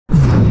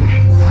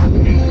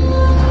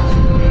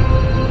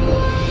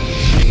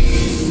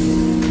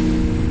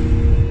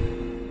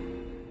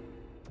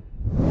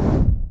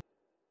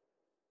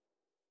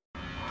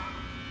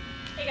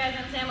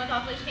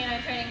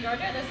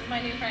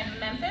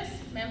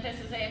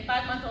Memphis is a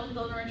 5-month-old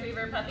golden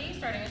retriever puppy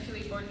starting his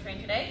 2-week board and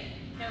train today.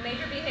 No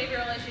major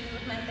behavioral issues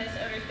with Memphis.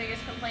 Owner's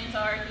biggest complaints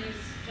are he's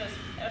just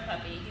a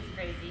puppy. He's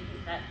crazy.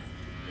 He's nuts.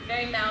 He's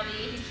very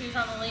mouthy. He chews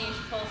on the leash,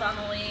 pulls on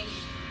the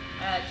leash,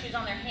 chews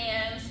on their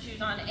hands,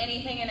 chews on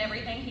anything and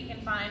everything he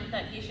can find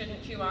that he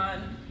shouldn't chew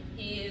on.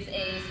 He is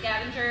a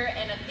scavenger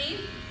and a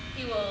thief.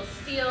 He will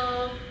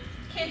steal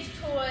kids'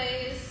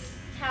 toys,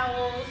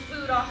 towels,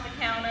 food off the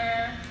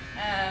counter,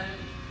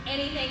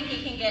 anything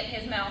he can get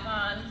his mouth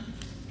on,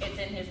 it's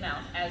in his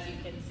mouth, as you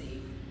can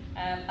see.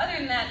 Other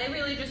than that, they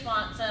really just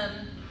want some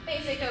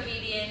basic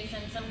obedience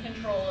and some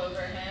control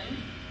over him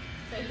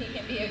so he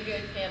can be a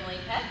good family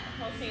pet.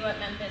 We'll see what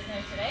Memphis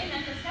knows today.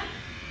 Memphis, come.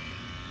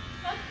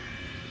 Come.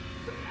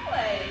 Good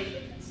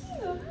boy.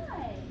 Look at you.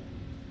 Hi.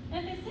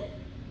 Memphis, sit.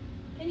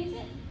 Can you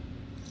sit?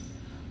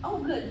 Oh,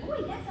 good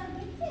boy. That's how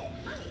we sit.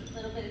 Hi. A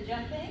little bit of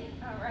jumping.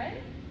 All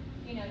right.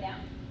 You know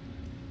down.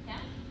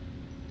 Down.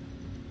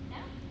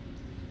 Down.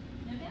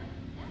 No down.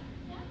 Down.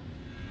 Down.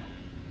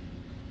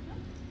 No.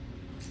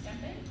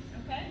 Jumping.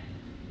 Okay.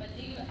 But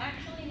do you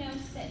actually know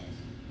sit?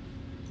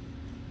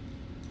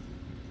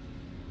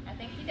 I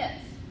think he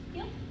does.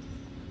 Heel.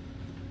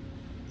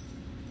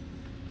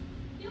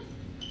 Heel.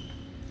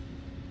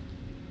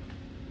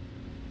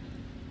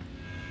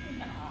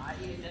 Aw,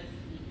 you're so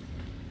sweet.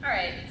 All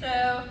right,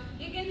 so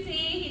you can see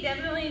he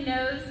definitely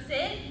knows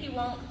sit. He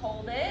won't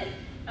hold it.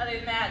 Other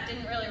than that,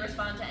 didn't really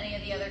respond to any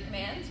of the other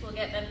commands. We'll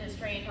get Memphis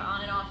trained to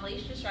on and off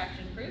leash,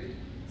 distraction proof.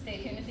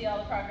 Stay tuned to see all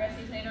the progress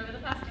he's made over the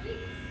past 2